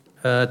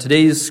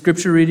Today's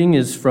scripture reading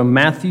is from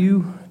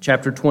Matthew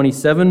chapter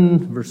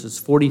 27, verses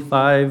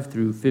 45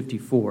 through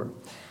 54. It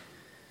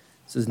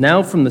says,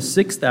 "Now from the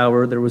 6th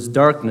hour there was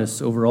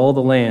darkness over all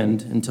the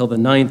land until the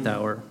 9th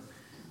hour.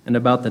 And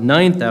about the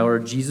 9th hour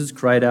Jesus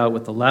cried out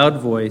with a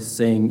loud voice,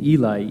 saying,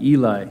 Eli,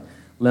 Eli,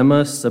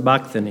 lema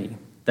sabachthani?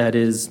 That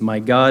is, my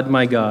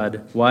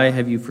God, why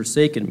have you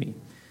forsaken me?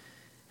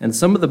 And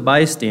some of the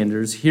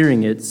bystanders,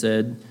 hearing it,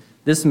 said,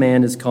 This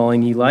man is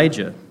calling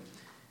Elijah.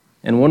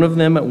 And one of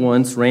them at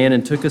once ran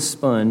and took a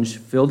sponge,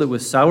 filled it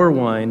with sour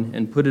wine,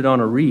 and put it on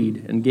a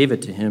reed, and gave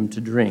it to him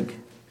to drink.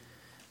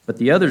 But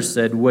the others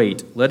said,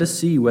 Wait, let us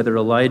see whether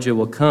Elijah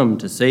will come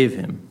to save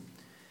him.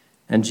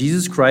 And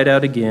Jesus cried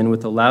out again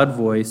with a loud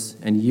voice,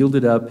 and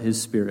yielded up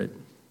his spirit.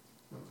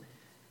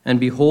 And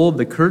behold,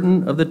 the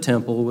curtain of the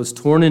temple was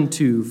torn in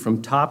two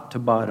from top to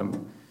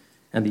bottom,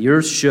 and the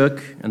earth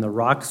shook, and the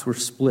rocks were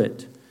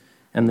split,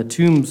 and the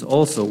tombs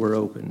also were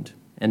opened.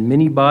 And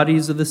many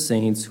bodies of the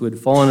saints who had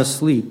fallen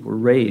asleep were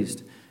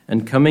raised,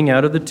 and coming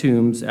out of the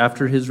tombs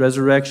after his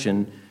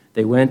resurrection,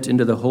 they went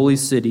into the holy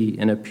city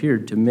and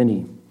appeared to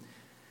many.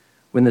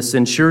 When the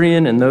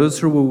centurion and those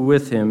who were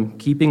with him,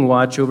 keeping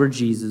watch over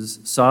Jesus,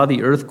 saw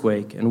the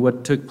earthquake and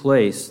what took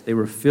place, they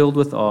were filled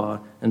with awe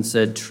and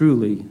said,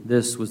 Truly,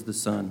 this was the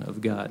Son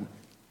of God."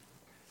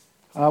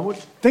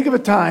 Think of a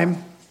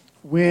time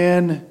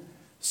when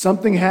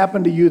something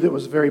happened to you that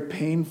was very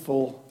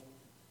painful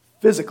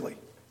physically.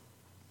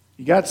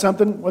 You got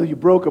something, whether you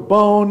broke a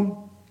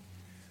bone,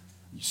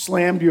 you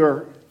slammed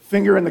your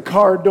finger in the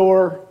car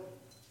door,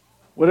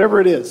 whatever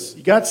it is.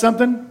 You got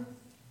something?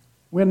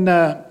 When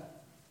that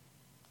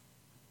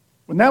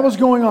was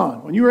going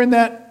on, when you were in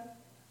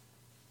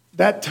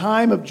that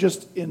time of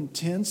just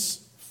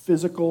intense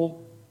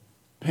physical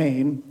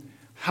pain,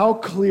 how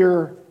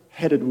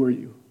clear-headed were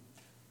you?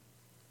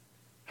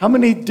 How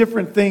many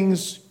different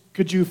things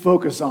could you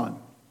focus on?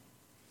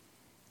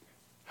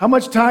 How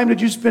much time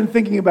did you spend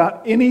thinking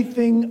about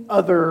anything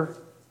other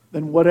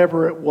than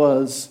whatever it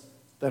was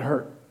that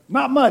hurt?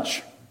 Not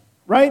much,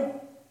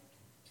 right?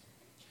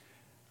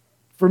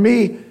 For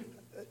me,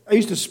 I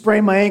used to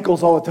sprain my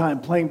ankles all the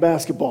time playing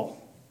basketball.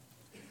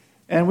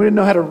 And we didn't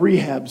know how to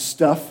rehab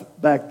stuff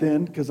back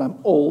then because I'm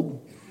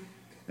old.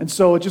 And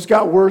so it just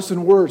got worse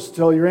and worse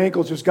until your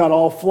ankles just got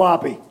all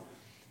floppy.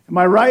 Am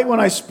I right when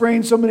I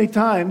sprained so many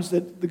times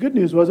that the good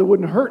news was it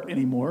wouldn't hurt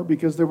anymore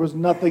because there was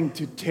nothing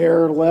to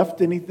tear left,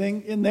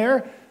 anything in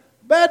there?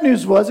 Bad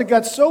news was it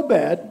got so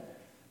bad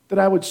that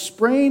I would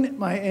sprain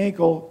my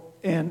ankle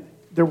and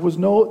there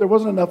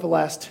wasn't enough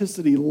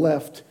elasticity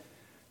left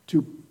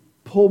to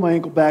pull my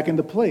ankle back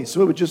into place.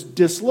 So it would just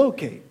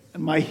dislocate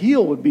and my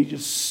heel would be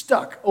just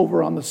stuck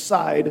over on the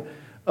side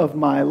of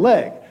my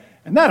leg.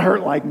 And that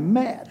hurt like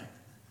mad.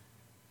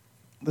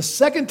 The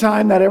second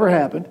time that ever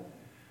happened,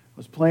 I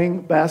was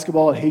playing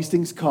basketball at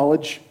Hastings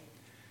College.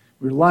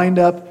 We were lined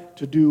up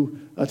to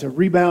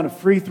rebound a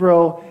free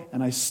throw,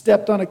 and I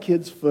stepped on a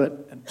kid's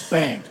foot, and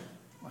bang,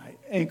 my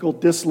ankle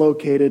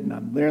dislocated, and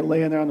I'm there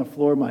laying there on the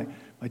floor. My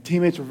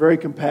teammates were very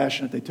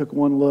compassionate. They took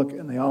one look,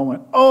 and they all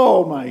went,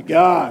 "Oh my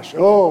gosh,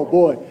 oh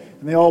boy,"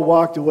 and they all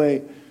walked away.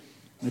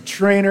 And the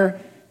trainer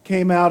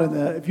came out, and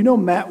if you know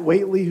Matt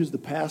Waitley, who's the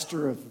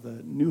pastor of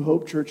the New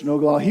Hope Church in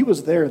Ogallala, he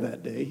was there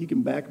that day. He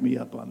can back me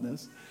up on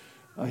this.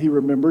 He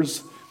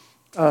remembers.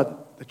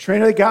 The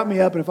trainer that got me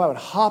up, and if I would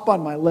hop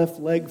on my left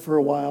leg for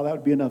a while, that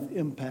would be enough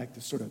impact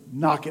to sort of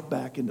knock it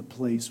back into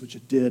place, which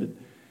it did.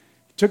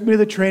 He took me to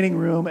the training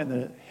room, and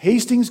the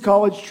Hastings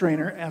College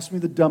trainer asked me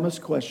the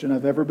dumbest question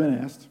I've ever been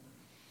asked.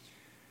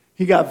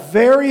 He got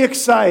very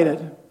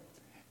excited,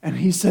 and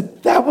he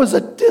said, "That was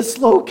a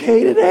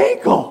dislocated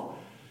ankle."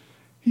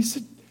 He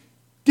said,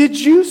 "Did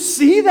you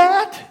see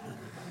that?"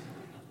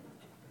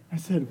 I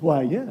said,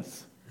 "Why,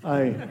 yes.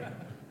 I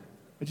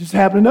just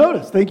happened to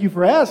notice. Thank you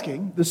for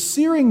asking. The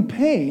searing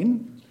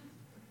pain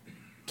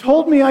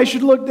told me I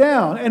should look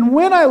down. And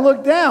when I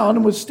looked down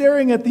and was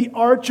staring at the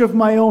arch of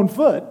my own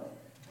foot,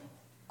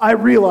 I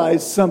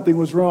realized something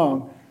was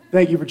wrong.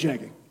 Thank you for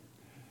checking."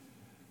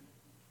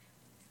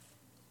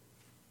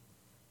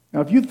 Now,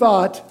 if you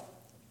thought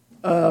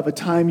of a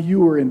time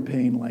you were in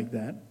pain like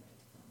that,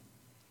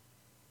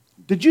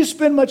 did you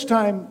spend much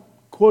time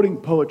quoting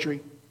poetry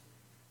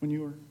when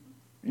you were?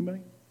 Anybody?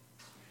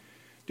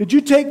 Did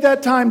you take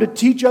that time to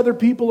teach other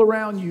people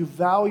around you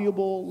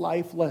valuable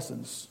life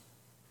lessons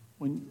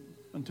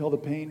until the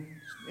pain?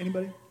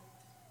 Anybody?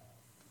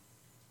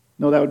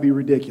 No, that would be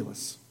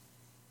ridiculous.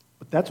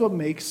 But that's what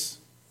makes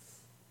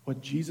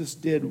what Jesus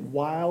did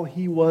while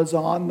he was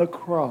on the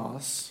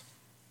cross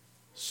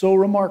so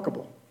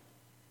remarkable.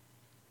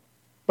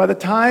 By the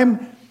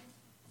time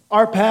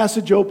our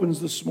passage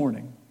opens this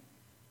morning,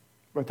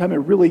 by the time it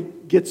really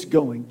gets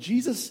going,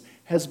 Jesus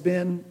has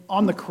been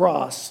on the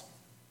cross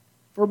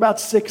for about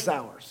 6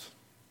 hours.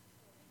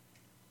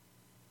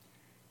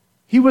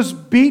 He was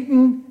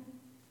beaten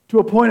to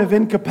a point of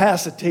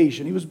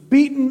incapacitation. He was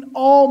beaten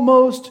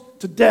almost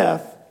to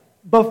death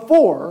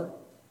before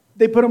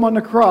they put him on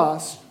the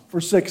cross for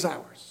 6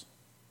 hours.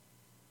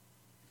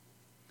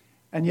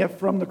 And yet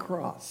from the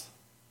cross,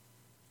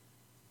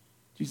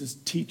 Jesus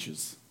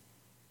teaches.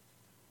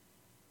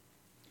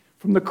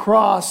 From the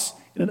cross,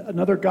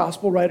 another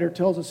gospel writer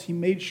tells us he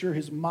made sure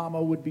his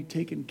mama would be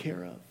taken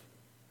care of.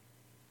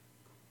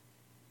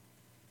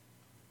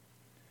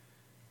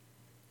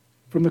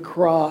 From the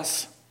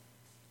cross,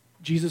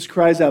 Jesus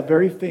cries out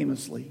very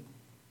famously,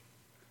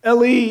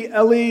 Eli,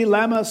 Eli,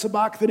 lama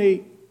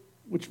sabachthani,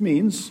 which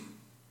means,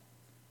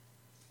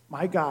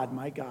 my God,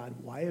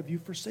 why have you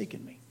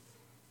forsaken me?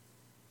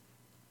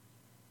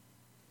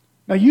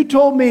 Now, you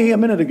told me a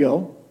minute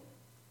ago,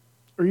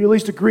 or you at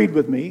least agreed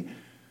with me,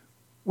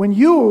 when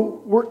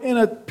you were in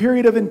a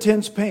period of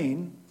intense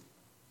pain,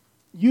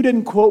 you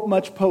didn't quote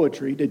much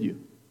poetry, did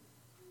you?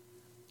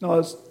 No,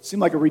 it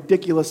seemed like a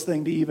ridiculous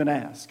thing to even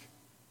ask.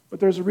 But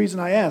there's a reason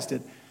I asked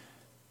it.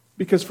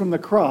 Because from the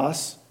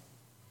cross,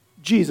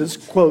 Jesus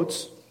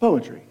quotes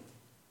poetry.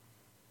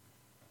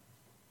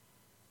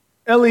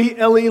 Eli,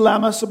 Eli,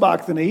 lama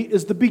sabachthani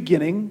is the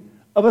beginning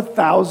of a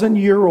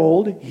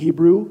 1,000-year-old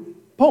Hebrew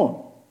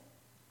poem.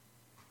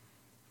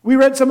 We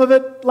read some of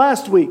it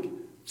last week,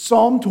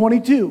 Psalm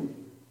 22.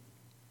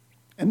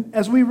 And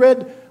as we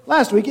read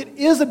last week, it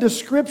is a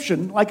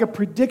description, like a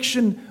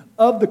prediction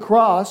of the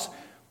cross,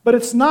 but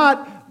it's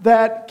not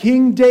that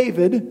King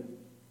David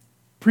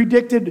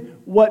predicted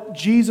what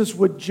Jesus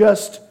would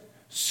just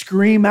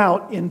scream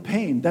out in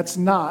pain. That's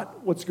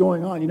not what's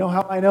going on. You know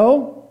how I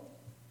know?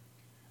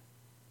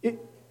 Do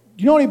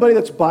you know anybody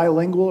that's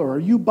bilingual, or are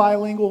you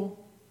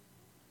bilingual?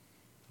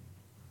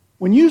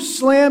 When you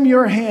slam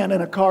your hand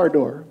in a car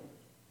door,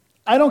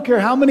 I don't care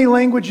how many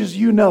languages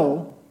you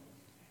know,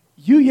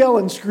 you yell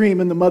and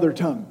scream in the mother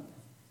tongue,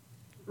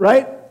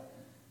 right?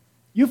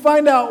 You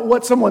find out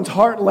what someone's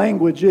heart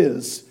language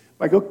is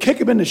by go kick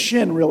them in the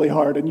shin really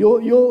hard, and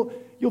you'll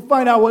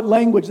find out what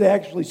language they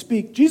actually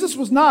speak. Jesus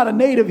was not a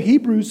native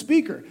Hebrew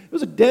speaker. It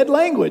was a dead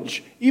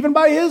language, even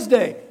by his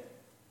day.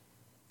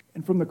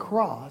 And from the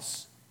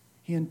cross,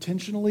 he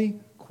intentionally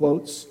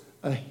quotes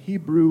a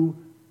Hebrew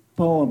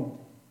poem.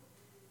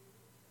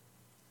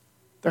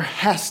 There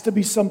has to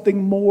be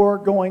something more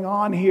going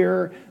on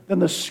here than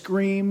the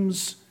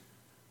screams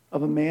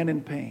of a man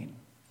in pain.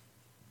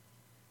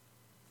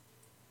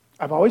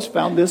 I've always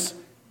found this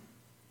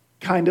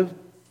kind of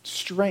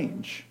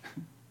strange.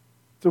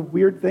 It's a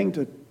weird thing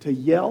to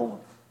yell.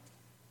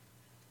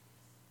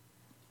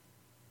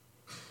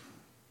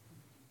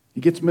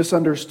 He gets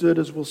misunderstood,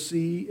 as we'll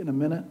see in a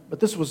minute.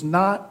 But this was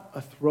not a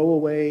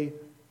throwaway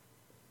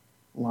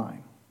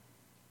line.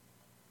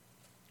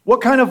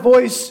 What kind of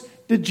voice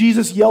did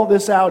Jesus yell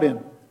this out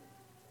in?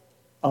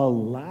 A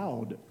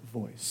loud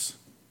voice.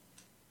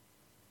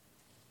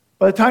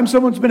 By the time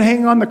someone's been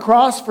hanging on the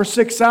cross for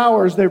 6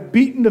 hours, they're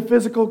beaten to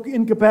physical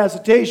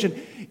incapacitation.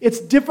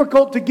 It's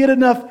difficult to get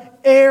enough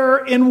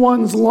air in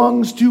one's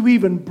lungs to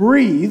even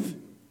breathe.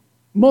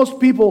 Most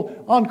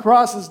people on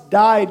crosses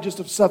died just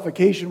of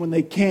suffocation when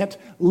they can't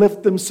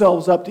lift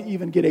themselves up to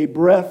even get a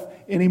breath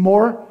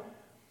anymore.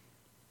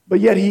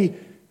 But yet he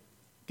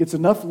gets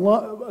enough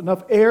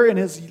air in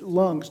his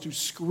lungs to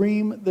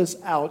scream this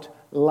out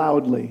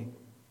loudly.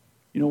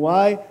 You know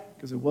why?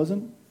 Because it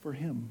wasn't for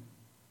him.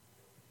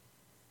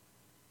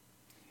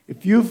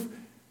 If you've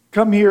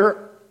come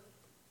here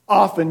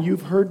often,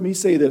 you've heard me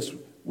say this.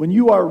 When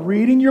you are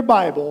reading your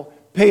Bible,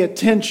 pay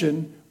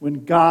attention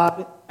when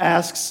God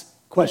asks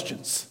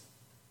questions.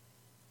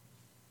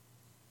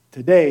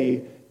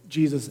 Today,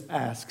 Jesus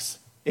asks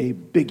a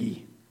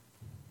biggie.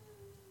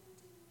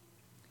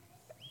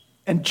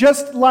 And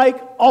just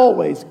like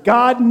always,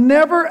 God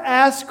never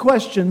asks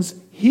questions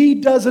he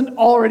doesn't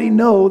already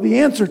know the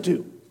answer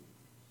to.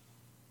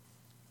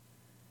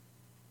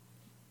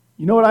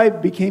 You know what I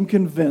became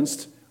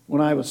convinced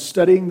when I was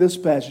studying this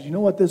passage? You know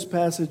what this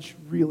passage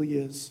really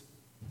is?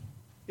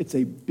 It's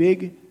a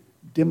big,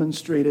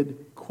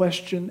 demonstrated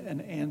question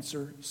and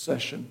answer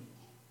session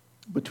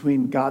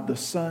between God the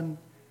Son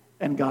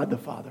and God the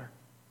Father.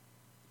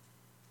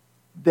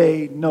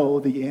 They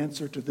know the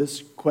answer to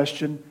this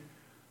question,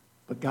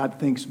 but God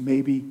thinks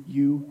maybe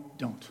you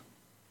don't.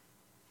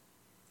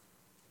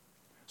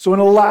 So in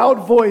a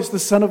loud voice, the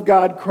Son of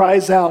God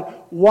cries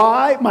out,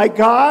 "Why, my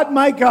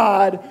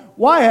God,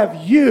 why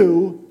have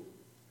you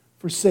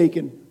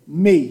forsaken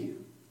me?"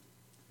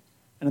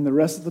 And in the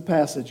rest of the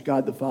passage,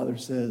 God the Father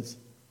says,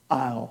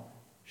 "I'll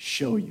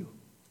show you."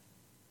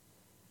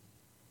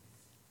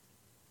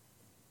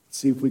 Let's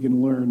see if we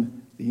can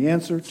learn the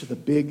answer to the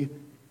big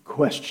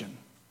question.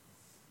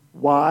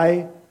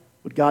 Why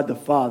would God the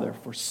Father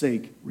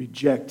forsake,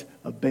 reject,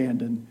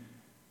 abandon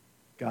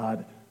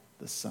God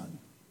the Son?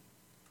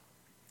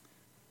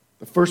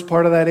 The first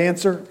part of that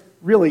answer,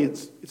 really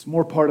it's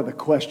more part of the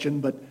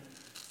question, but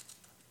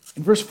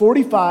in verse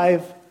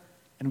 45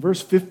 and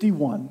verse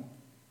 51,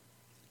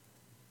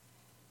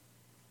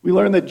 we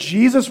learn that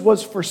Jesus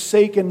was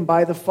forsaken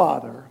by the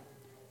Father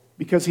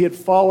because he had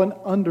fallen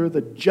under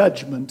the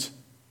judgment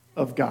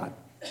of God.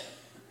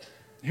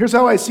 Here's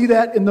how I see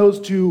that in those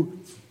two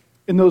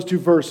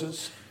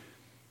verses.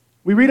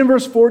 We read in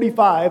verse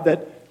 45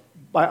 that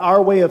by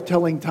our way of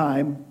telling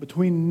time,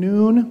 between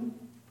noon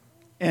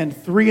and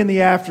 3 in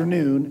the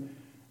afternoon,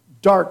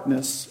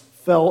 darkness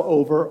fell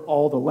over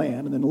all the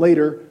land. And then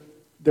later,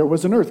 there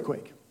was an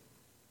earthquake.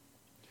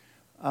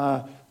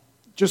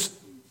 Just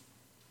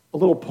a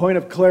little point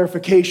of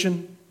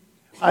clarification.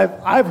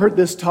 I've heard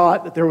this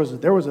taught that there was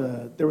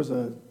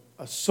a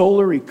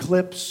solar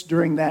eclipse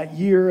during that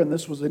year, and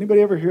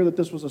anybody ever hear that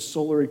this was a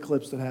solar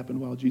eclipse that happened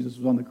while Jesus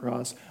was on the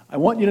cross? I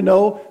want you to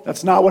know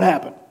that's not what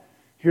happened.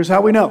 Here's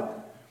how we know.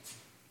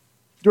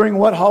 During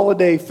what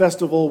holiday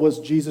festival was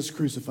Jesus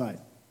crucified?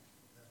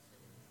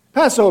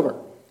 Passover.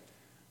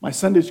 My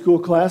Sunday school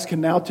class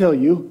can now tell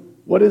you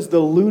what is the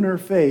lunar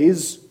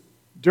phase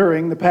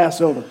during the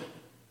Passover.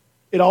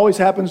 It always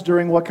happens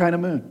during what kind of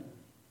moon?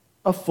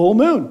 A full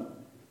moon.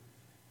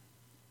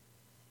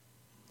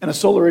 And a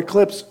solar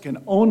eclipse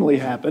can only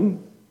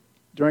happen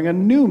during a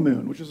new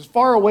moon, which is as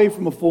far away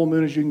from a full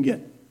moon as you can get.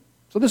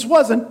 So this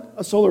wasn't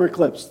a solar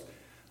eclipse.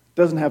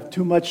 Doesn't have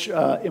too much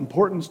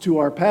importance to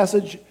our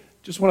passage.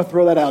 Just want to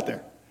throw that out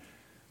there.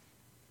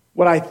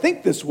 What I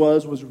think this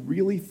was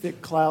really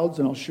thick clouds,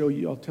 and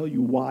I'll tell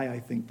you why I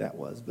think that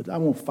was, but I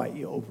won't fight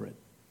you over it.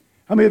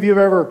 How many of you have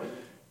ever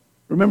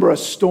remember a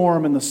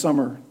storm in the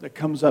summer that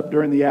comes up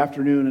during the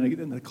afternoon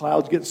and the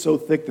clouds get so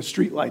thick the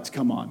street lights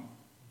come on?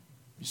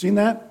 You seen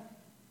that?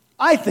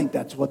 I think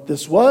that's what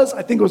this was.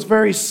 I think it was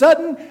very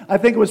sudden. I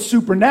think it was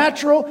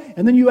supernatural.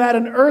 And then you add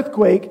an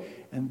earthquake,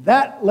 and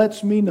that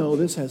lets me know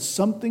this has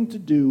something to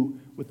do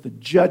with the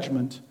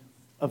judgment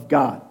of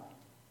God.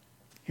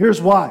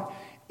 Here's why.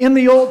 In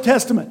the Old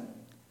Testament,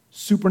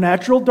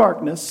 supernatural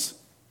darkness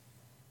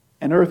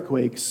and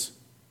earthquakes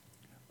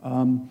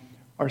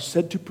are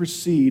said to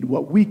precede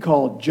what we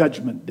call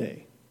Judgment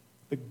Day,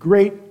 the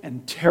great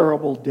and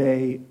terrible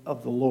day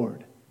of the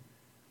Lord.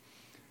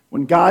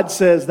 When God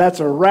says that's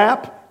a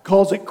wrap,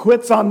 calls it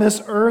quits on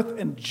this earth,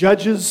 and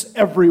judges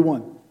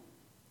everyone,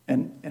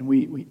 and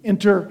we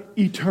enter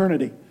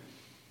eternity.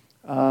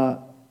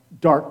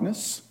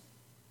 Darkness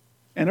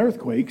and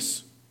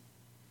earthquakes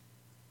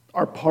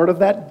are part of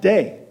that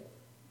day,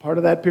 part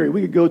of that period.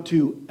 We could go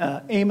to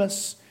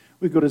Amos,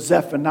 we could go to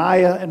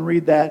Zephaniah and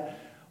read that.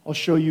 I'll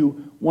show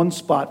you one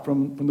spot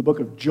from the book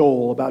of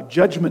Joel about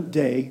Judgment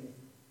Day.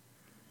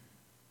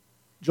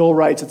 Joel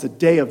writes, it's a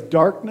day of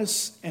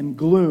darkness and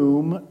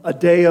gloom, a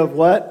day of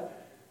what?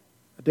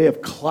 A day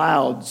of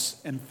clouds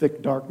and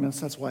thick darkness.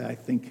 That's why I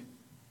think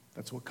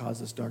that's what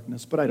causes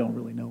darkness, but I don't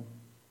really know.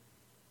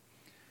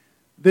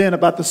 Then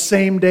about the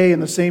same day in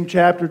the same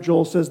chapter,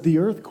 Joel says the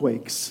earth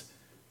quakes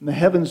and the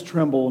heavens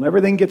tremble and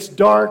everything gets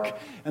dark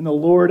and the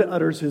Lord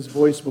utters his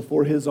voice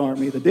before his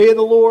army. The day of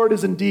the Lord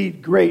is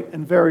indeed great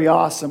and very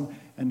awesome,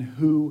 and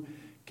who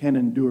can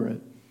endure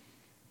it?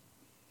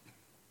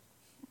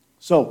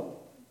 So,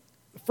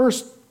 the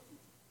first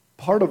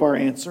part of our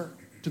answer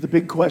to the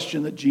big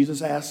question that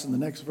Jesus asks in the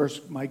next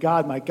verse, my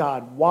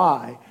God,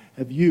 why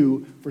have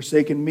you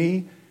forsaken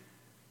me?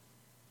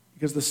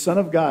 Because the Son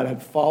of God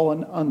had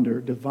fallen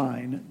under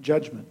divine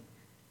judgment.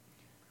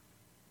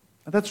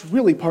 Now, that's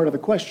really part of the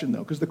question,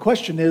 though, because the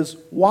question is,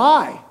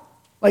 why?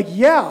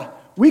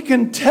 We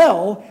can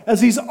tell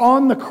as he's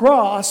on the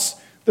cross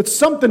that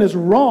something is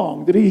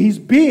wrong, that he's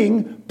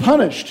being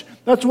punished.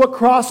 That's what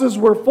crosses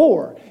were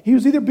for. He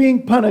was either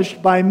being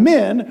punished by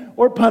men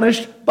or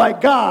punished by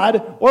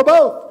God or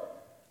both.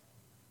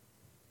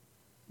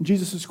 And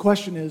Jesus'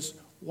 question is,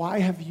 why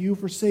have you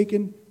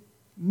forsaken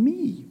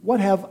me? What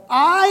have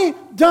I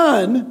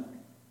done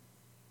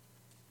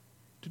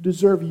to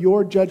deserve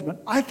your judgment?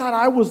 I thought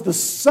I was the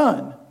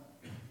Son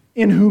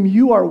in whom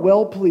you are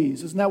well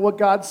pleased. Isn't that what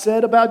God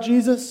said about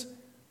Jesus?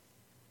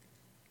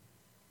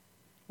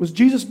 Was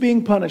Jesus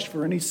being punished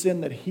for any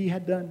sin that he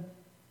had done?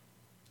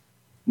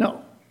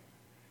 No.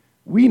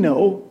 We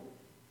know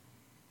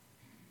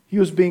he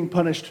was being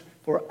punished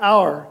for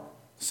our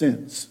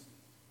sins.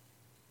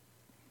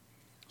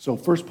 So,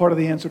 first part of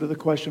the answer to the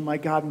question, my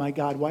God,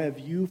 why have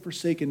you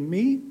forsaken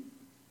me?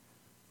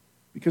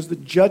 Because the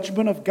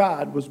judgment of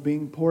God was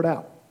being poured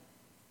out.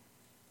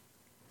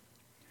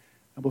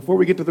 Now, before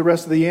we get to the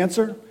rest of the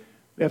answer,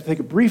 we have to take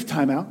a brief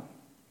time out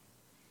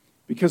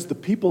because the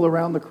people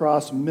around the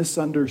cross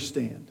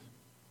misunderstand.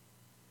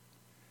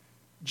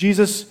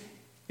 Jesus,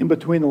 in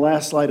between the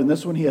last slide and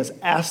this one, he has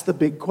asked the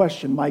big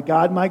question, my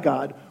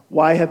God,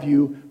 why have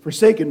you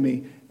forsaken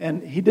me?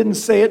 And he didn't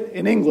say it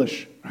in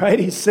English, right?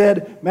 He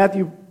said,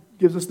 Matthew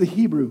gives us the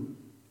Hebrew,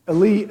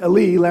 Eli,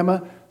 Eli,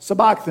 lema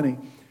sabachthani.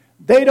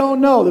 They don't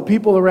know, the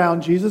people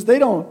around Jesus, they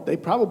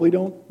probably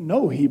don't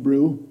know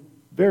Hebrew.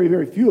 Very,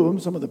 very few of them.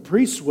 Some of the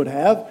priests would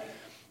have.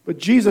 But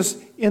Jesus,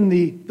 in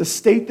the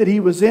state that he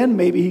was in,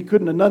 maybe he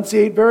couldn't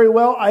enunciate very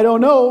well. I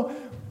don't know.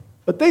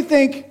 But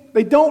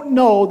they don't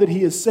know that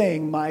he is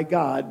saying, my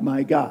God,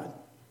 my God.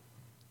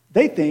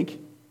 They think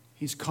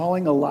he's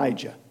calling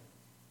Elijah.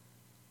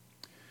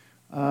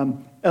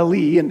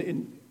 Eli,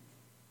 and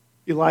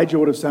Elijah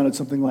would have sounded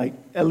something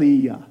like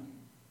Eliah.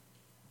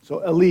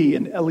 So Eli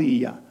and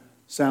Eliah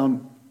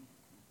sound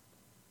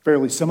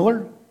fairly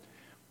similar.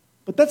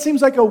 But that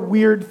seems like a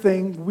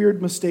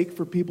weird mistake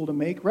for people to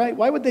make, right?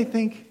 Why would they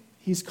think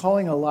he's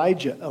calling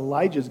Elijah?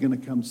 Elijah's going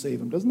to come save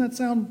him. Doesn't that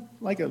sound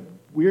like a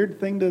weird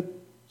thing to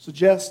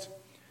suggest?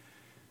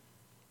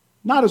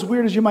 Not as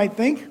weird as you might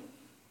think.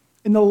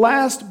 In the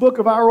last book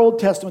of our Old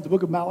Testament, the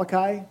book of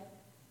Malachi,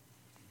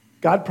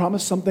 God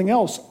promised something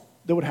else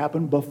that would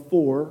happen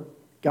before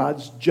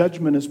God's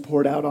judgment is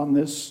poured out on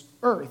this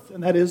earth.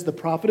 And that is the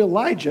prophet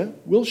Elijah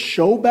will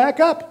show back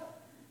up.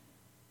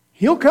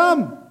 He'll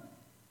come.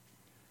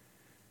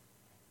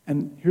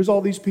 And here's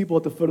all these people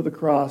at the foot of the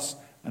cross,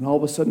 and all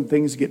of a sudden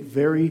things get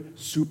very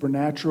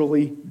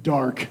supernaturally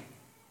dark.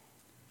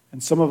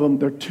 And some of them,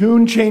 their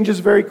tune changes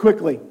very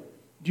quickly.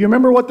 Do you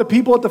remember what the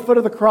people at the foot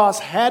of the cross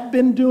had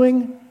been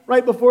doing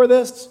right before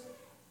this?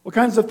 What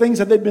kinds of things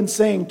had they been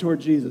saying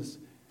toward Jesus?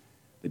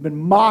 They'd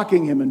been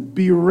mocking him and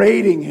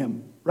berating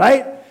him,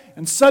 right?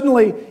 And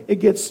suddenly it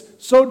gets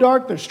so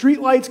dark, their street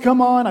lights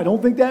come on. I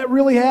don't think that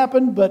really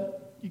happened,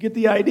 but you get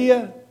the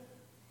idea.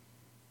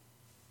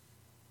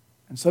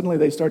 And suddenly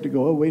they start to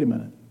go, oh, wait a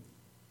minute.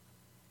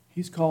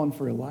 He's calling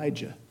for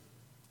Elijah.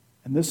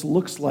 And this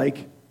looks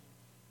like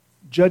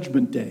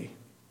Judgment Day.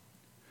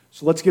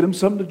 So let's get him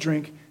something to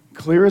drink,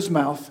 clear his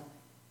mouth,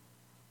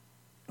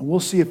 and we'll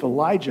see if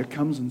Elijah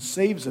comes and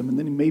saves him, and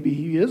then maybe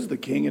he is the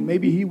king, and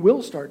maybe he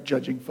will start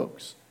judging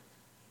folks.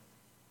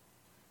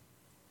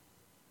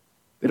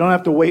 They don't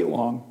have to wait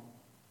long.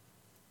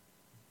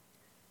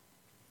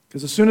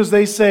 Because as soon as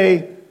they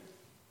say,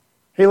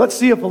 hey, let's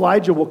see if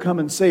Elijah will come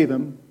and save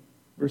him,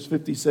 verse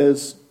 50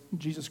 says,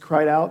 Jesus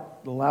cried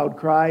out, the loud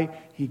cry,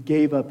 he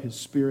gave up his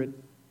spirit,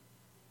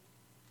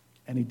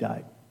 and he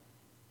died.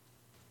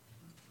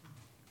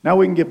 Now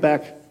we can get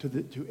back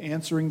to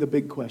answering the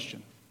big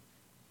question.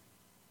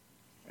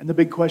 And the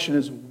big question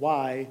is,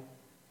 why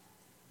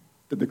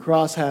did the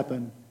cross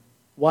happen?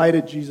 Why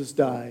did Jesus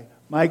die?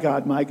 My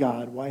God,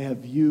 why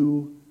have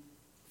you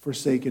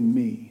forsaken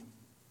me?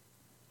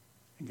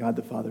 And God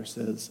the Father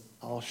says,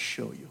 I'll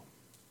show you.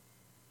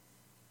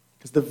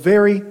 Because the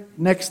very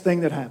next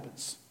thing that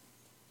happens,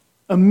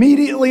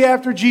 immediately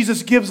after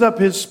Jesus gives up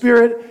his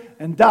spirit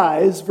and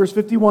dies, verse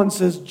 51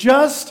 says,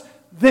 just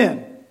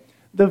then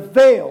the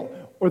veil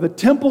or the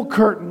temple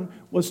curtain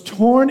was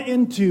torn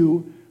in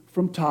two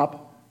from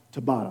top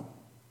to bottom.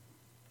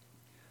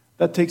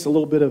 That takes a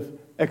little bit of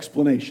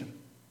explanation.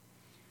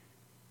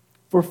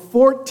 For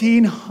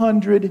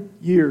 1,400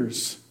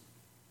 years,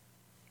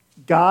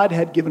 God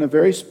had given a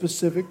very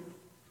specific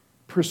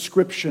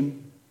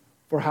prescription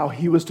for how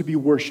he was to be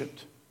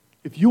worshiped.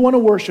 If you want to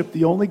worship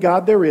the only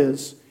God there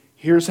is,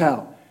 here's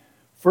how.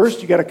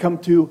 First, you got to come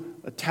to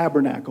a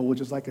tabernacle,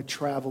 which is like a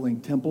traveling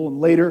temple. And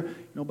later,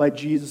 by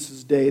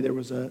Jesus' day, there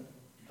was a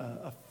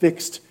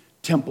fixed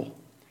temple.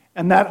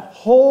 And that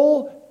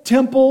whole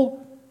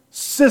temple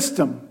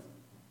system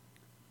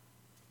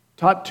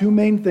taught two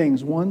main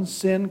things. One,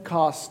 sin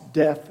costs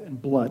death and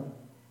blood.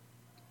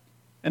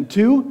 And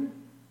two,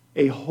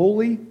 a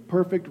holy,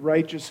 perfect,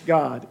 righteous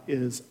God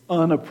is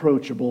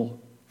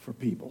unapproachable for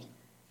people.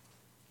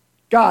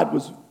 God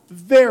was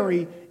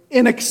very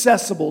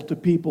inaccessible to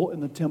people in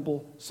the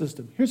temple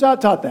system. Here's how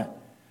it taught that.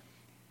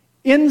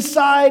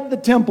 Inside the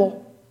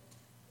temple,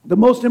 the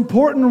most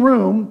important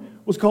room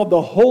was called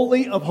the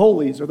Holy of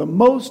Holies, or the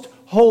most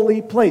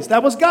holy place.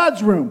 That was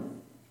God's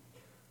room.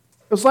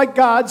 It was like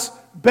God's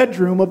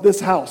bedroom of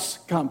this house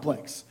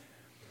complex.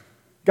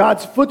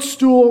 God's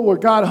footstool where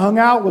God hung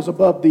out was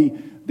above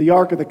the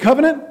Ark of the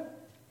Covenant.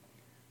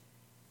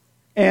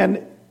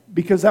 And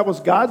because that was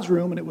God's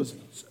room and it was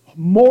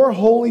more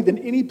holy than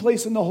any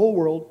place in the whole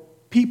world,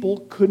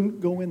 people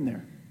couldn't go in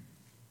there.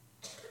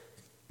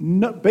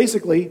 No,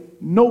 basically,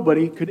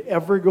 nobody could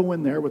ever go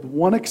in there with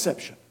one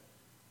exception.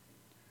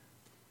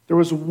 There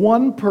was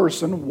one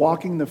person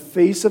walking the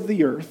face of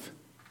the earth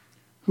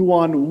who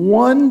on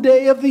one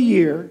day of the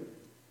year,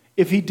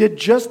 if he did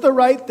just the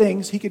right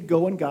things, he could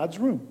go in God's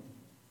room.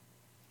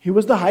 He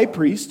was the high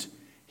priest.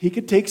 He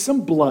could take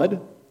some blood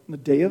on the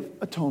Day of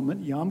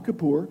Atonement, Yom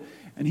Kippur,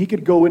 and he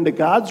could go into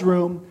God's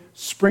room,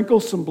 sprinkle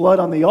some blood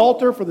on the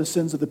altar for the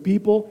sins of the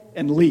people,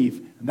 and leave.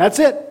 And that's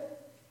it.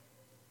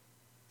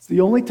 It's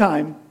the only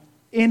time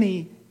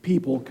any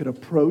people could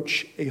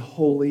approach a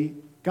holy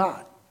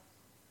God.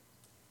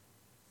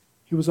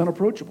 He was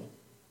unapproachable.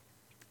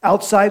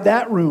 Outside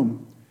that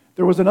room,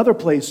 there was another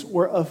place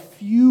where a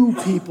few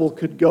people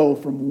could go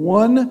from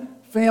one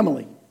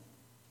family,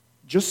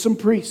 just some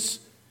priests.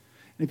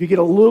 And if you get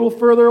a little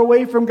further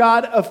away from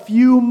God, a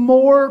few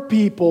more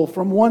people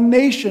from one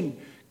nation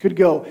could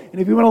go.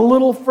 And if you went a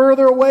little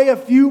further away, a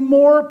few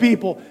more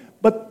people.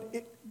 But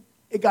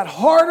it got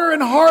harder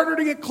and harder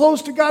to get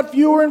close to God.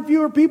 Fewer and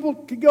fewer people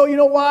could go. You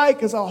know why?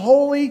 Because a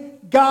holy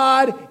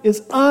God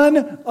is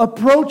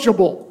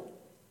unapproachable.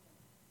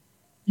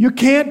 You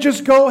can't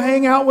just go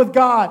hang out with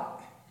God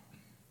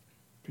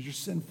because you're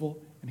sinful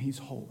and he's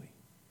holy.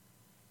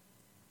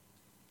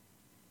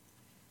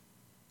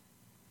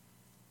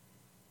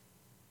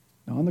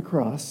 Now on the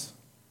cross,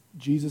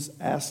 Jesus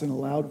asks in a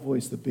loud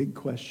voice the big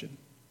question.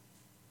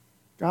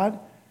 God,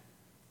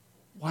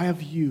 why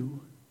have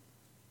you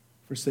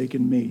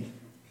forsaken me?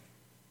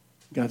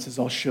 God says,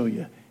 I'll show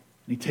you. And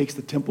he takes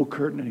the temple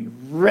curtain and he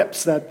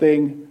rips that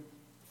thing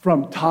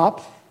from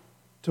top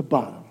to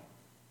bottom.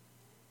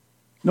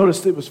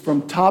 Notice it was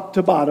from top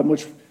to bottom,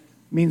 which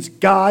It means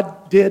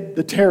God did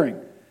the tearing.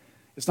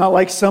 It's not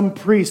like some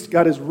priest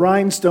got his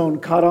rhinestone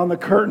caught on the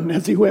curtain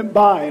as he went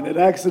by and it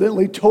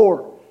accidentally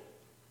tore.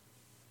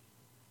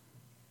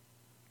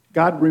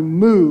 God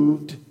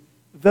removed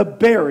the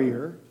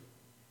barrier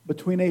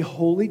between a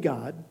holy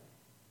God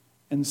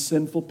and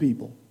sinful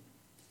people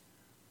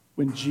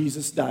when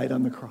Jesus died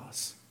on the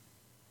cross.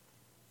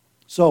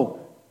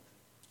 So,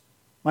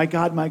 my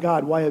God,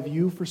 why have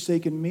you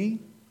forsaken me?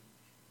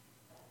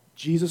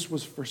 Jesus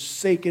was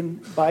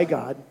forsaken by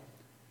God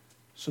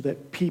so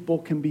that people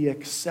can be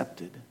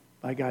accepted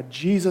by God.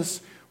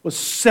 Jesus was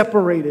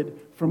separated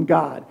from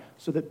God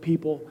so that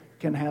people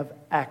can have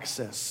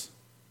access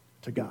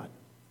to God.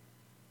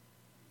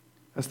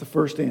 That's the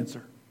first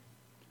answer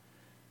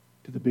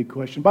to the big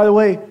question. By the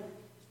way,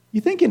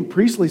 you think in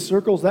priestly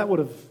circles that would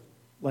have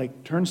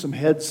turned some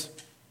heads?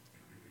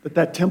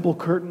 That temple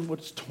curtain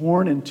was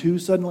torn in two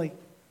suddenly?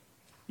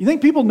 You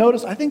think people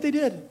noticed? I think they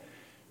did.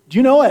 Do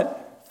you know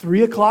at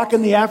 3 o'clock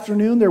in the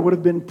afternoon there would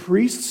have been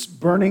priests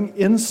burning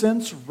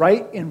incense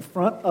right in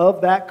front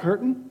of that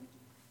curtain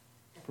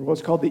for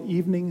what's called the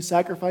evening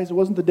sacrifice? It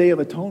wasn't the Day of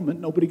Atonement.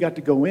 Nobody got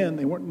to go in.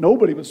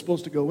 Nobody was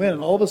supposed to go in.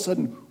 And all of a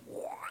sudden,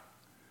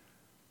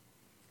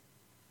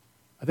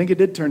 I think it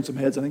did turn some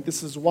heads. I think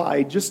this is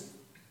why. Just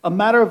a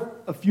matter of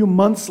a few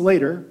months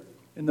later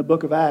in the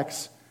book of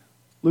Acts,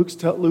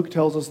 Luke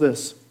tells us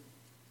this.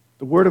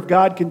 The word of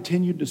God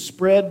continued to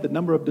spread. The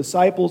number of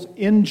disciples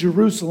in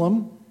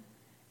Jerusalem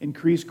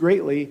increased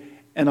greatly.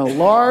 And a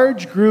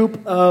large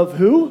group of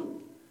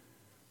who?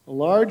 A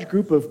large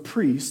group of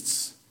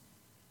priests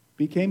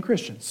became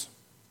Christians.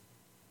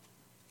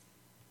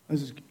 I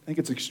think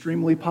it's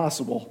extremely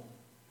possible.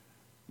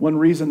 One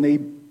reason a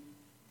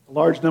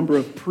large number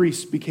of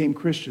priests became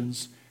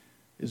Christians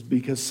is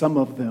because some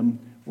of them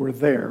were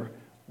there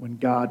when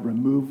God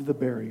removed the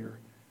barrier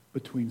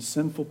between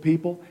sinful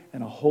people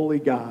and a holy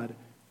God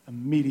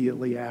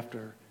immediately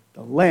after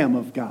the Lamb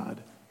of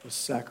God was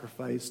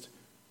sacrificed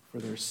for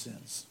their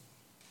sins.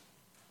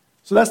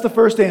 So that's the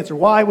first answer.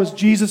 Why was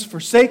Jesus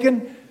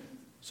forsaken?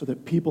 So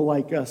that people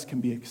like us can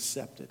be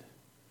accepted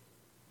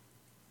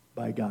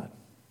by God.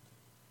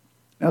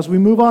 Now, as we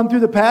move on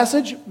through the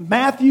passage,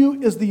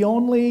 Matthew is the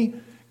only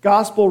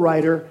gospel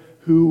writer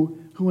who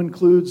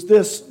includes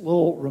this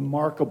little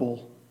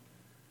remarkable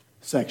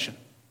section.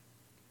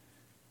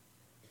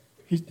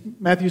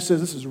 Matthew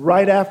says this is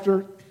right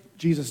after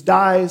Jesus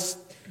dies.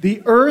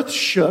 The earth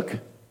shook,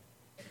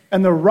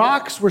 and the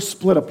rocks were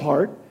split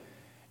apart,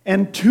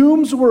 and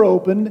tombs were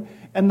opened,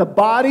 and the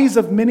bodies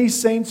of many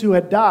saints who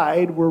had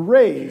died were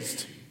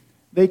raised.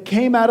 They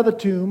came out of the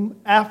tomb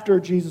after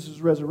Jesus'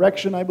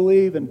 resurrection, I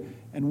believe,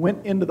 and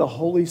went into the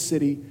holy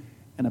city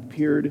and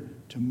appeared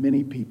to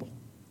many people.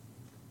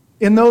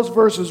 In those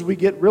verses, we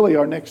get really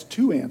our next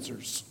two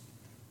answers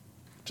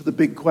to the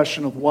big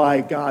question of why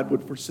God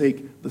would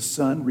forsake the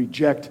Son,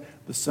 reject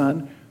the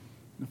Son.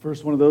 The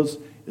first one of those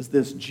is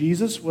this: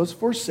 Jesus was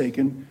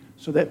forsaken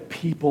so that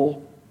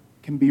people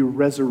can be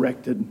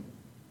resurrected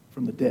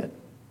from the dead.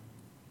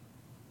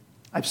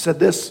 I've said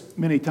this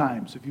many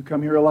times. If you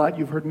come here a lot,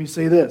 you've heard me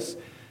say this.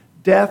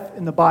 Death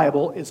in the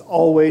Bible is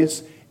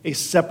always a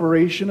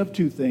separation of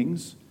two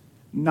things,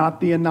 not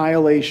the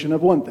annihilation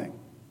of one thing.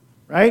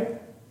 Right?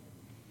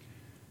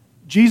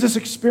 Jesus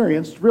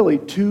experienced really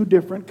two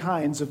different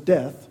kinds of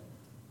death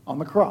on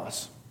the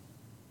cross.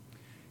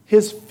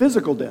 His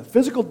physical death.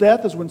 Physical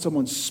death is when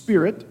someone's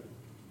spirit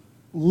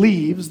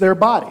leaves their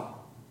body.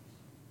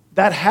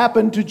 That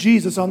happened to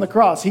Jesus on the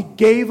cross. He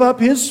gave up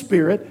his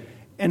spirit,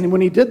 and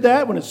when he did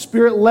that, when his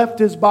spirit left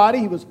his body,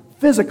 he was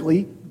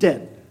physically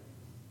dead.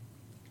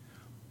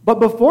 But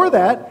before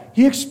that,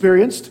 he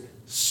experienced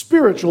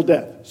spiritual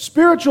death.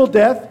 Spiritual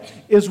death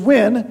is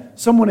when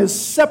someone is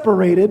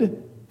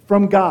separated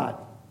from God.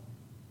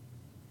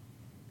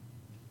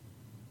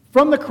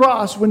 From the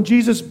cross, when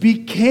Jesus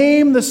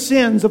became the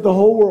sins of the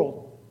whole world,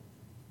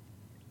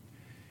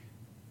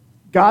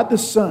 God the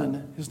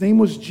Son, his name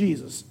was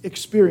Jesus,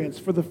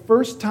 experienced for the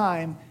first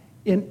time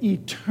in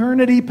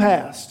eternity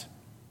past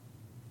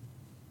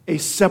a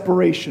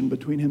separation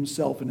between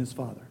himself and his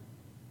Father.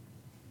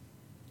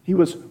 He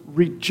was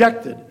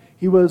rejected.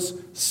 He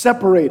was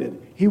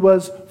separated. He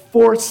was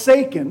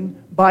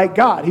forsaken by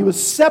God. He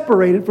was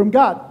separated from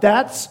God.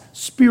 That's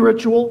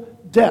spiritual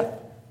death.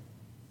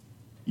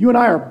 You and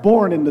I are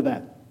born into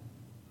that.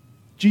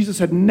 Jesus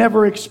had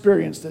never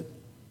experienced it.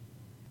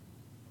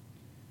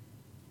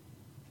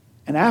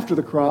 And after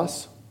the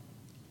cross,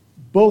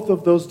 both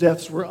of those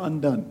deaths were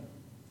undone.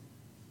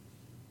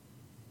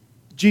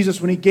 Jesus,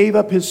 when he gave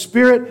up his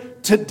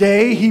spirit,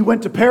 today he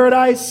went to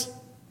paradise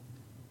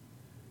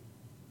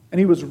and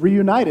he was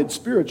reunited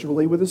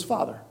spiritually with his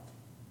Father.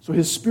 So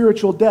his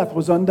spiritual death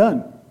was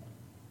undone.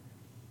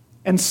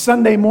 And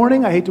Sunday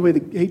morning, I hate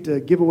to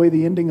give away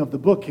the ending of the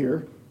book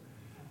here,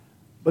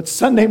 but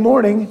Sunday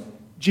morning,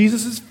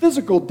 Jesus'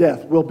 physical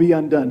death will be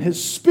undone.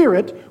 His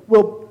spirit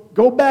will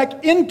go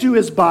back into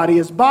his body.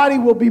 His body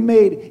will be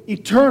made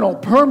eternal,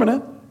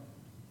 permanent.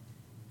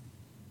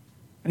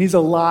 And he's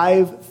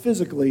alive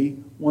physically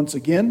once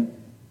again.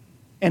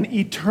 And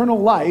eternal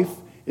life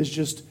is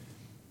just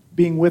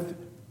being with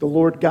the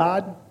Lord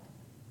God,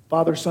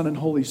 Father, Son, and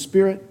Holy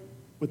Spirit,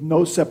 with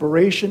no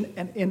separation,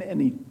 and in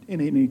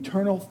an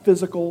eternal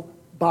physical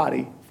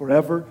body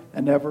forever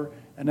and ever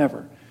and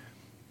ever.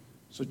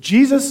 So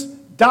Jesus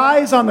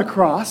dies on the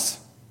cross.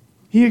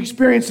 He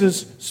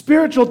experiences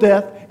spiritual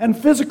death and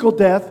physical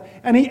death,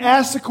 and he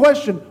asks the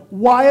question,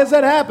 why has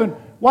that happened?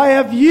 Why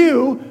have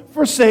you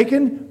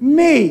forsaken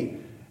me?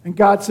 And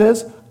God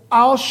says,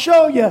 I'll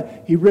show you.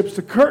 He rips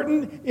the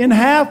curtain in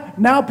half.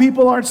 Now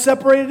people aren't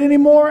separated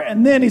anymore.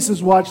 And then he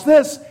says, watch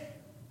this.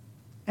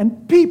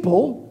 And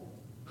people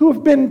who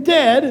have been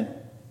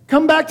dead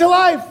come back to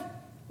life.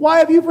 Why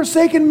have you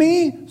forsaken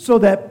me? So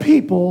that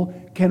people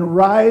can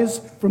rise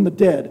from the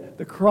dead.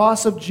 The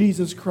cross of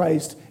Jesus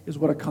Christ is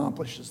what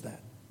accomplishes that.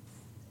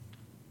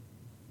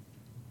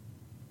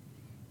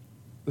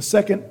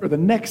 The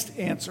next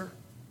answer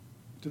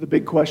to the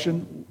big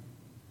question,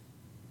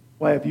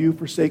 why have you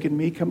forsaken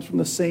me, comes from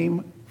the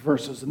same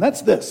verses. And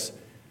that's this.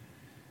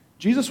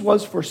 Jesus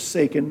was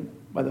forsaken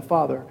by the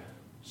Father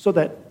so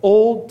that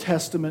Old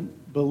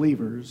Testament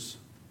believers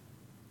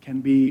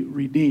can be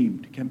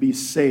redeemed, can be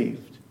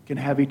saved, can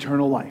have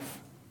eternal life.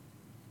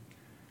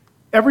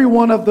 Every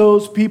one of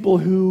those people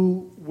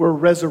who were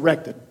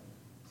resurrected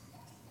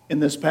in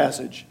this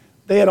passage,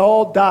 they had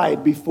all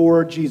died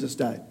before Jesus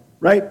died,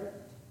 right?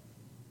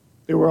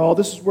 They were all,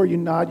 this is where you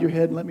nod your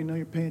head and let me know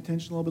you're paying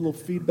attention. A little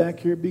feedback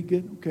here, be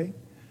good, okay?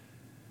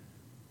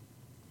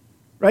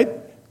 Right?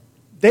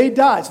 They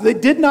died. So they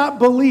did not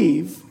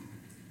believe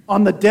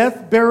on the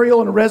death,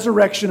 burial, and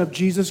resurrection of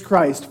Jesus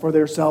Christ for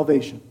their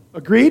salvation.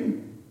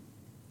 Agreed?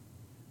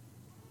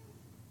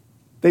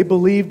 They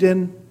believed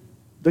in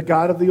the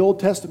God of the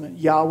Old Testament,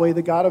 Yahweh,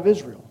 the God of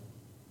Israel.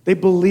 They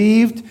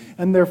believed,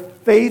 and their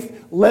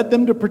faith led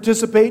them to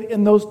participate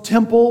in those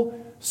temple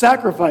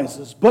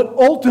sacrifices. But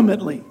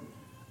ultimately,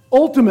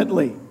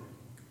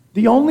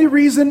 the only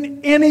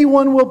reason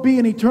anyone will be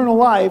in eternal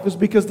life is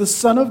because the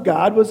Son of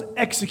God was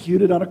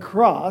executed on a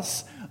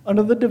cross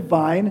under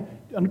divine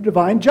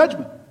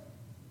judgment.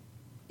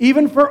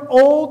 Even for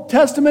Old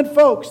Testament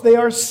folks, they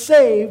are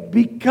saved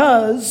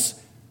because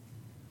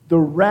the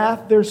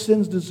wrath their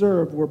sins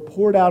deserved were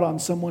poured out on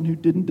someone who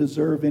didn't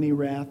deserve any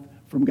wrath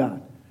from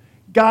God.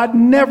 God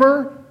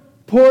never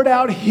poured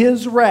out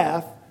his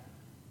wrath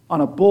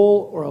on a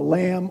bull or a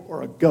lamb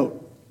or a goat.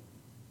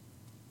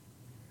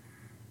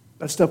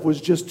 That stuff was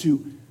just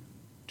to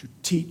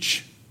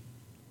teach,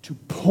 to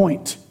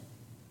point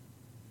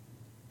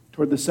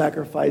toward the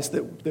sacrifice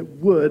that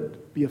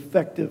would be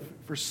effective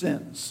for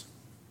sins.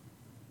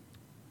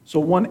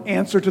 So one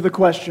answer to the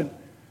question,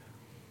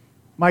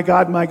 my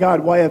God,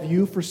 why have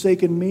you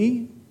forsaken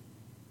me?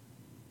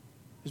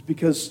 Is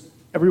because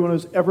everyone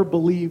who's ever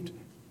believed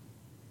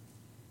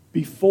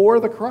before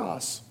the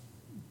cross,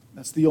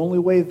 that's the only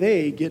way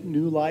they get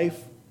new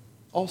life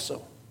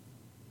also.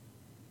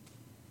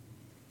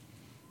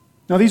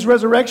 Now, these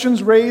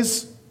resurrections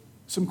raise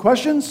some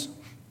questions.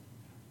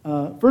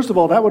 First of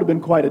all, that would have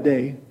been quite a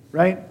day,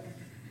 right?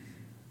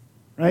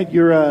 Right?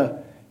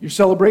 You're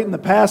celebrating the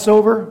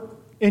Passover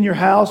in your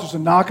house. There's a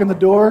knock on the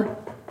door.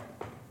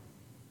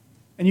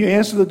 And you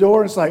answer the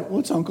door, and it's like, well,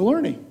 it's Uncle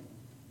Ernie.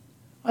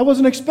 I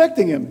wasn't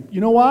expecting him.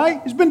 You know why?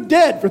 He's been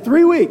dead for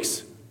 3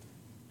 weeks.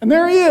 And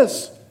there he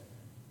is.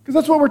 Because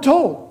that's what we're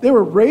told. They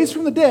were raised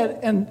from the dead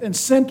and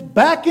sent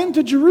back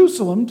into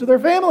Jerusalem to their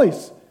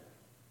families.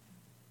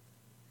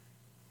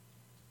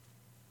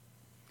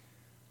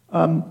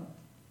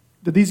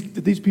 Did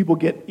these people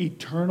get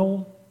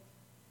eternal?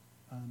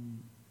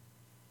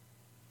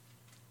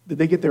 Did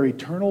they get their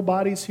eternal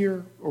bodies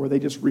here? Or were they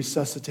just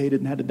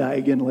resuscitated and had to die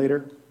again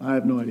later? I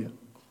have no idea.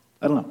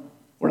 I don't know.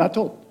 We're not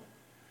told.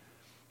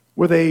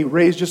 Were they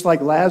raised just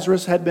like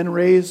Lazarus had been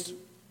raised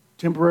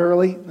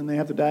temporarily and they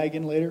have to die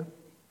again later?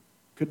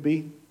 Could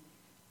be.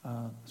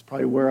 That's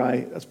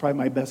probably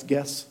my best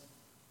guess.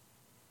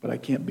 But I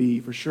can't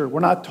be for sure. We're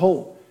not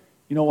told.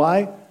 You know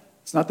why?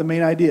 It's not the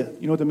main idea.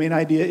 You know what the main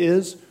idea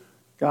is?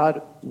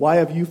 God, why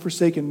have you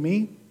forsaken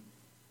me?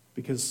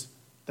 Because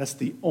that's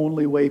the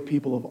only way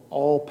people of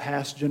all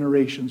past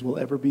generations will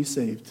ever be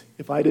saved.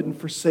 If I didn't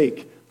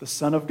forsake the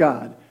Son of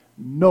God,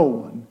 no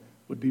one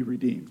would be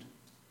redeemed.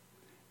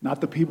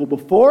 Not the people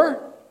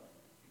before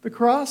the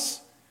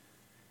cross.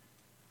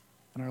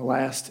 And our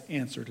last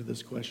answer to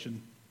this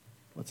question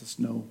lets us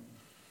know,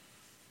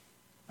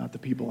 not the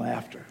people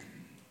after.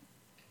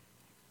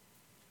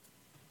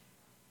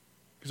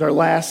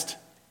 Because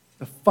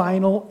the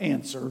final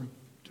answer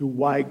to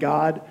why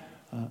God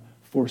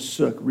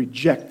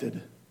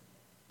rejected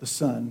the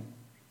Son,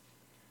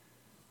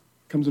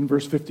 comes in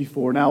verse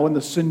 54. Now, when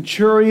the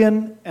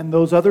centurion and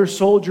those other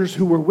soldiers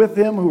who were with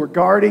him, who were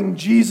guarding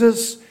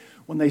Jesus,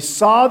 when they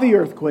saw the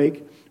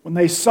earthquake, when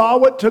they saw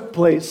what took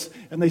place,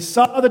 and they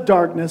saw the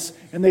darkness,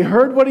 and they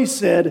heard what he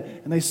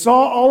said, and they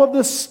saw all of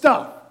this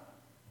stuff,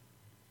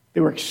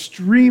 they were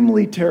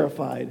extremely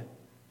terrified.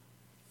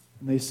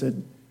 And they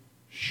said,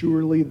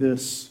 surely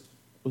this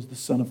was the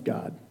Son of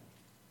God.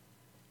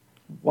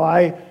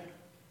 Why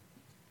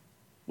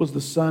was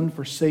the Son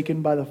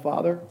forsaken by the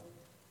Father?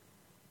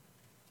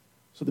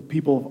 so that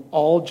people of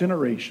all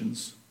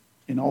generations,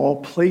 in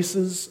all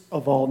places,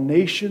 of all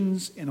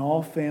nations, in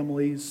all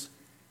families,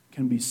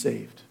 can be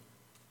saved.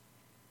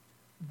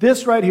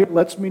 This right here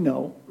lets me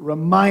know,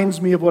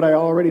 reminds me of what I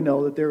already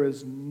know, that there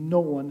is no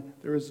one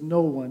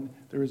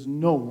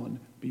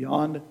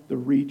beyond the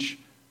reach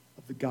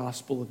of the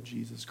gospel of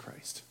Jesus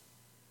Christ.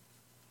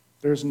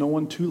 There is no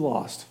one too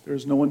lost. There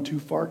is no one too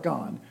far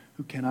gone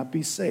who cannot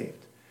be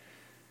saved.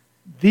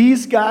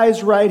 These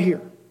guys right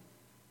here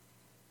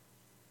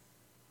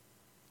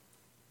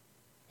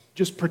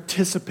just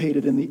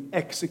participated in the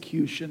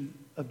execution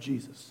of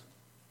Jesus.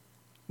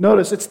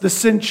 Notice, it's the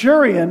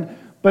centurion,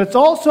 but it's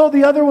also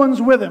the other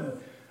ones with him.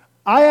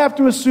 I have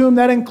to assume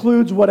that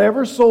includes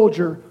whatever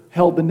soldier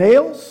held the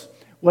nails,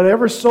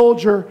 whatever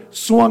soldier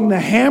swung the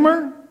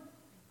hammer,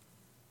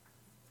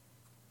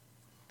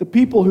 the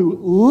people who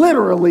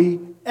literally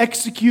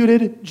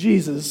executed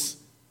Jesus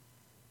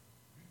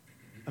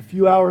a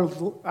few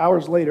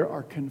hours later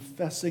are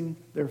confessing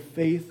their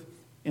faith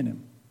in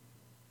him.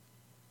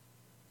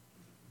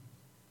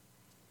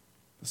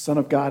 The Son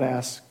of God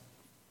asks,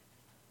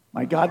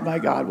 my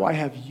God, why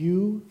have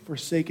you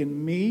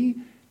forsaken me?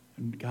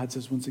 And God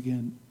says once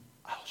again,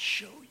 I'll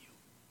show you.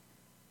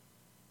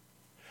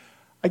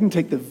 I can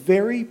take the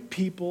very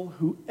people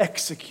who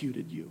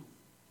executed you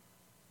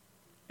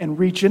and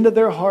reach into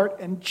their heart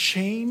and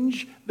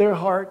change their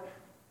heart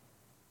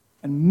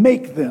and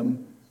make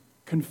them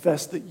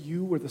confess that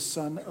you were the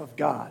Son of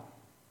God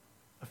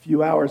a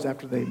few hours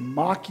after they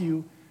mock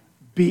you,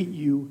 beat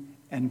you,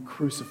 and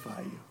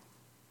crucify you.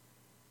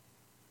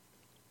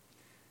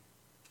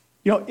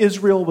 You know,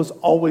 Israel was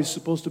always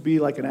supposed to be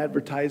like an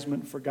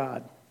advertisement for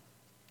God.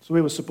 That's the way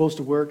it was supposed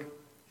to work.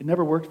 It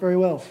never worked very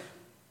well.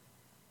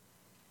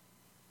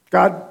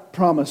 God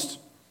promised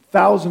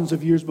thousands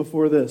of years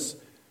before this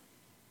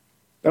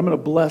that I'm going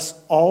to bless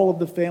all of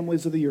the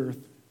families of the earth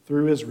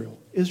through Israel.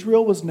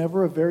 Israel was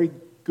never a very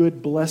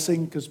good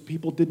blessing because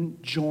people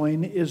didn't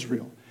join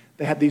Israel.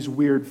 They had these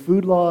weird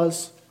food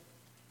laws.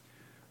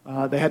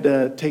 They had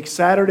to take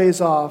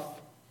Saturdays off.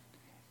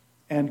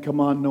 And come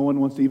on, no one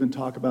wants to even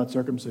talk about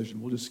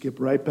circumcision. We'll just skip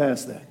right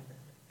past that.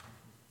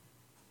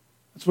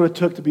 That's what it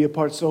took to be a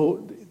part.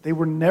 So they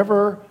were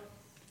never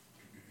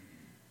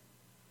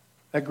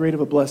that great of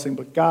a blessing.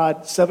 But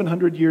God,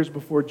 700 years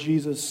before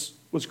Jesus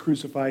was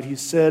crucified, he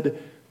said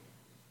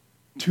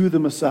to the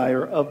Messiah,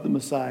 or of the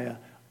Messiah,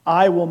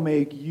 I will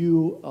make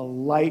you a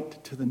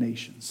light to the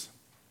nations,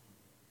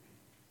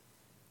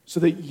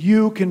 so that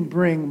you can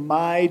bring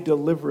my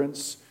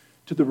deliverance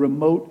to the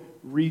remote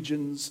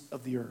regions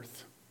of the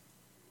earth.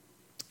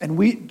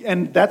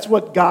 And that's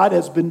what God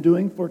has been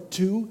doing for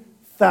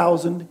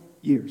 2,000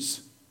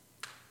 years.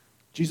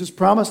 Jesus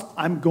promised,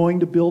 I'm going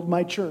to build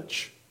my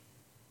church.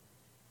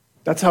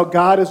 That's how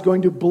God is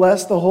going to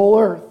bless the whole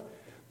earth.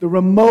 The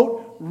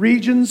remote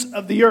regions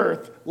of the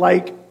earth,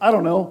 like, I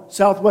don't know,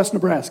 southwest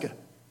Nebraska.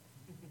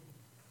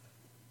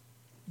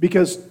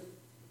 Because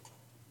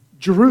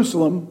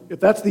Jerusalem, if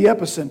that's the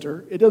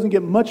epicenter, it doesn't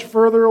get much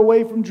further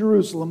away from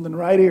Jerusalem than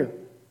right here.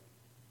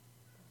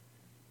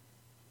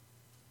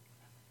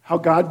 How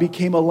God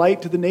became a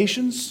light to the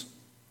nations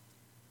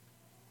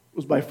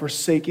was by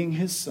forsaking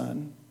his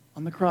Son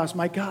on the cross.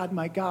 My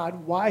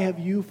God, why have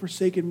you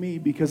forsaken me?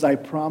 Because I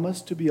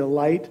promised to be a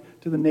light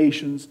to the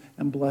nations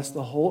and bless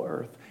the whole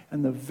earth.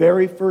 And the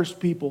very first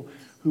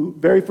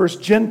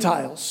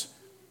Gentiles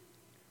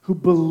who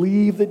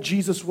believe that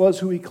Jesus was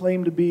who he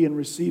claimed to be and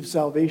received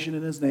salvation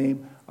in his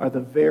name are the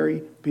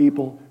very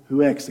people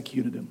who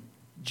executed him.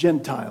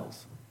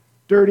 Gentiles.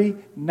 Dirty,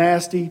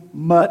 nasty,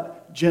 mutt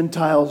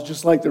Gentiles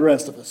just like the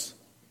rest of us.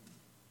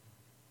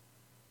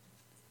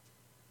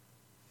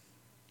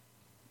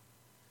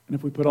 And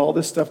if we put all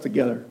this stuff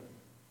together,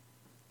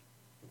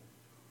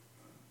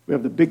 we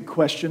have the big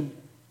question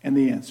and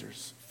the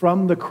answers.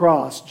 From the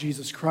cross,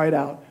 Jesus cried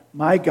out,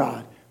 my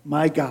God,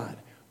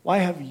 why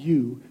have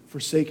you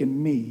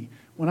forsaken me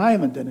when I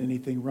haven't done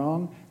anything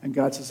wrong? And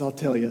God says, I'll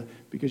tell you,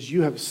 because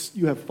you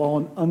have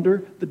fallen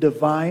under the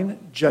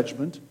divine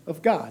judgment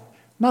of God.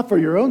 Not for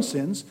your own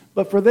sins,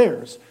 but for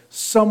theirs.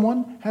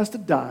 Someone has to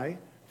die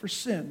for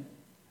sin.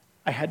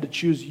 I had to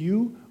choose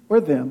you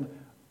or them.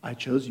 I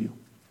chose you.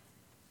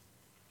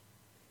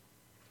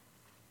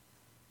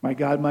 My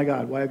God,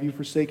 why have you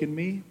forsaken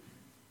me?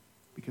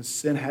 Because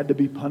sin had to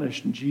be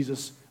punished, and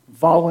Jesus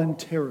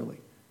voluntarily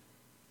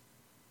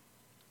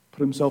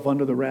put himself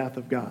under the wrath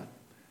of God.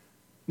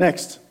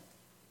 Next,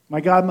 my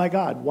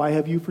God, why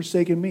have you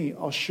forsaken me?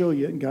 I'll show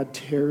you. And God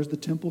tears the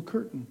temple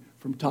curtain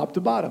from top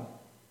to bottom.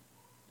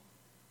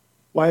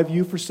 Why have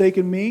you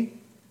forsaken me?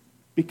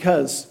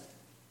 Because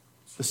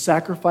the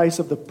sacrifice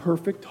of the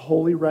perfect,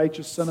 holy,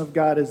 righteous Son of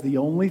God is the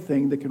only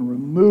thing that can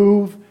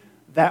remove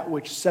that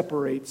which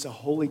separates a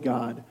holy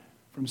God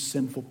from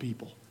sinful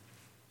people,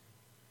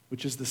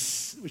 which is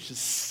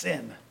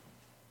sin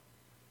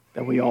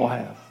that we all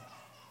have.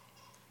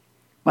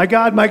 My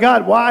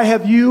God, why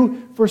have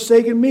you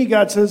forsaken me?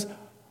 God says,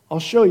 I'll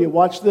show you.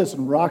 Watch this.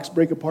 And rocks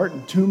break apart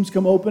and tombs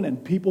come open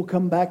and people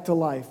come back to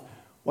life.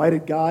 Why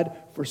did God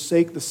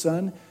forsake the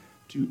Son?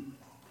 To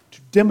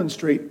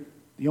demonstrate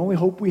The only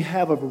hope we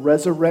have of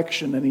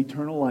resurrection and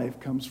eternal life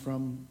comes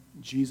from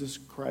Jesus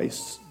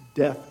Christ's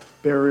death,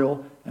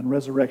 burial, and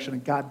resurrection.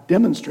 And God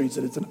demonstrates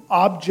it. It's an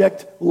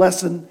object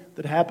lesson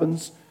that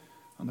happens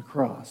on the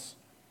cross.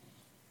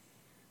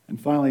 And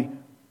finally,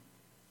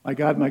 my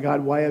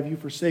God, why have you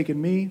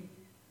forsaken me?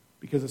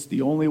 Because it's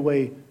the only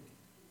way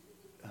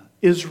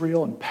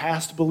Israel and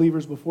past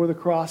believers before the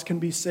cross can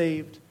be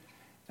saved.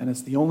 And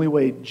it's the only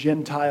way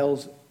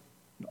Gentiles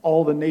and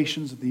all the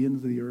nations at the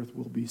ends of the earth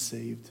will be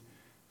saved.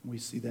 And we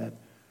see that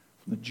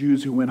from the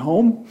Jews who went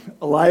home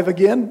alive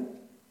again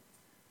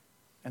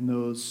and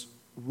those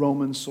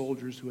Roman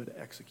soldiers who had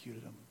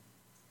executed them.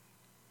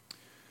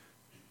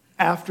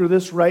 After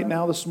this, right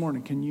now, this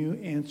morning, can you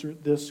answer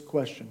this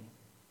question?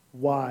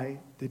 Why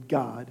did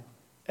God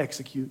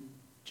execute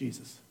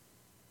Jesus?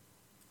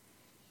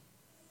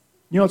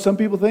 You know what some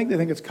people think? They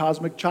think it's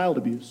cosmic child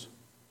abuse.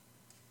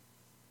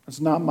 That's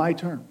not my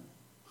term.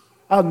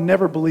 I'll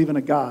never believe in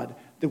a God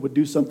that would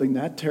do something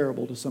that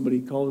terrible to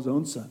somebody he called his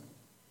own son.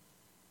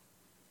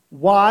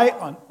 Why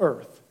on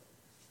earth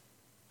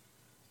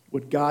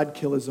would God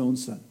kill his own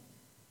son?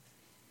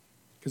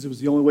 Because it was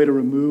the only way to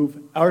remove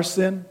our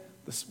sin,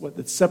 what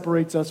that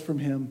separates us from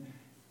him,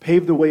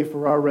 pave the way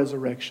for our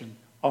resurrection,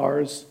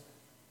 ours,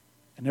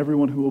 and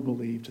everyone who will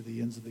believe to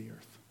the ends of the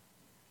earth.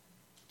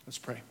 Let's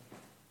pray.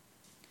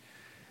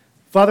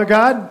 Father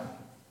God,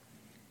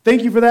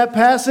 thank you for that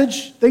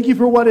passage. Thank you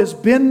for what has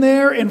been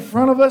there in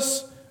front of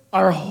us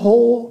our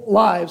whole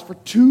lives for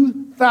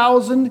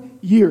 2,000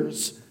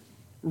 years.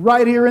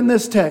 Right here in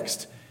this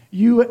text,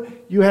 you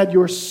had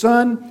your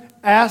son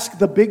ask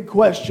the big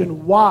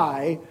question,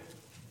 why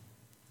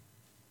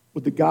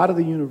would the God of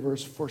the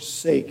universe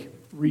forsake,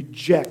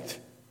 reject,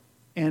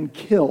 and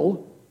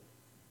kill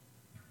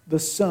the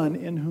Son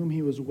in whom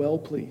he was well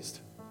pleased?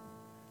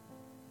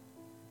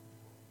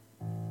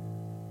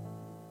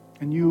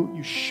 And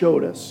you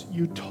showed us,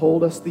 you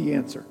told us the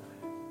answer.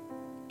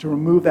 To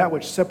remove that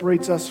which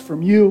separates us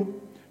from you,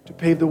 to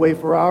pave the way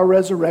for our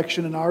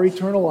resurrection and our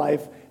eternal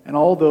life, and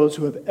all those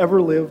who have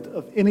ever lived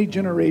of any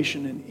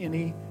generation in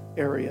any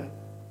area.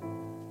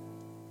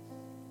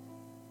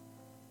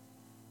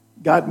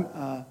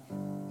 God,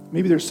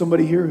 maybe there's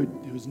somebody here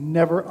who's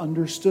never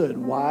understood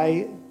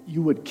why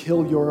you would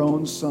kill your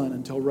own son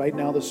until right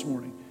now this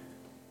morning.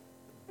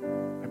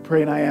 I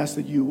pray and I ask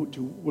that you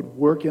would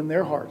work in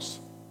their hearts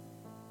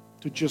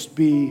to just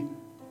be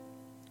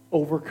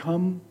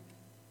overcome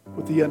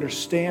with the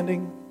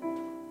understanding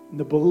and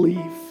the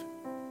belief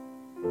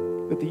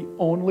that the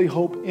only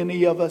hope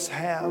any of us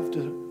have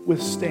to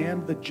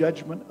withstand the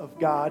judgment of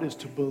God is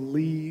to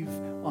believe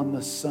on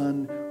the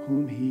Son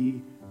whom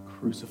he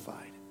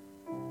crucified.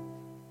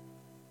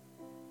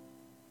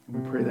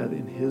 And we pray that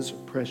in his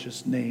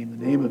precious name,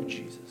 the name of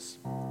Jesus.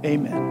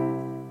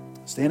 Amen.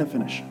 Stand and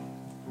finish.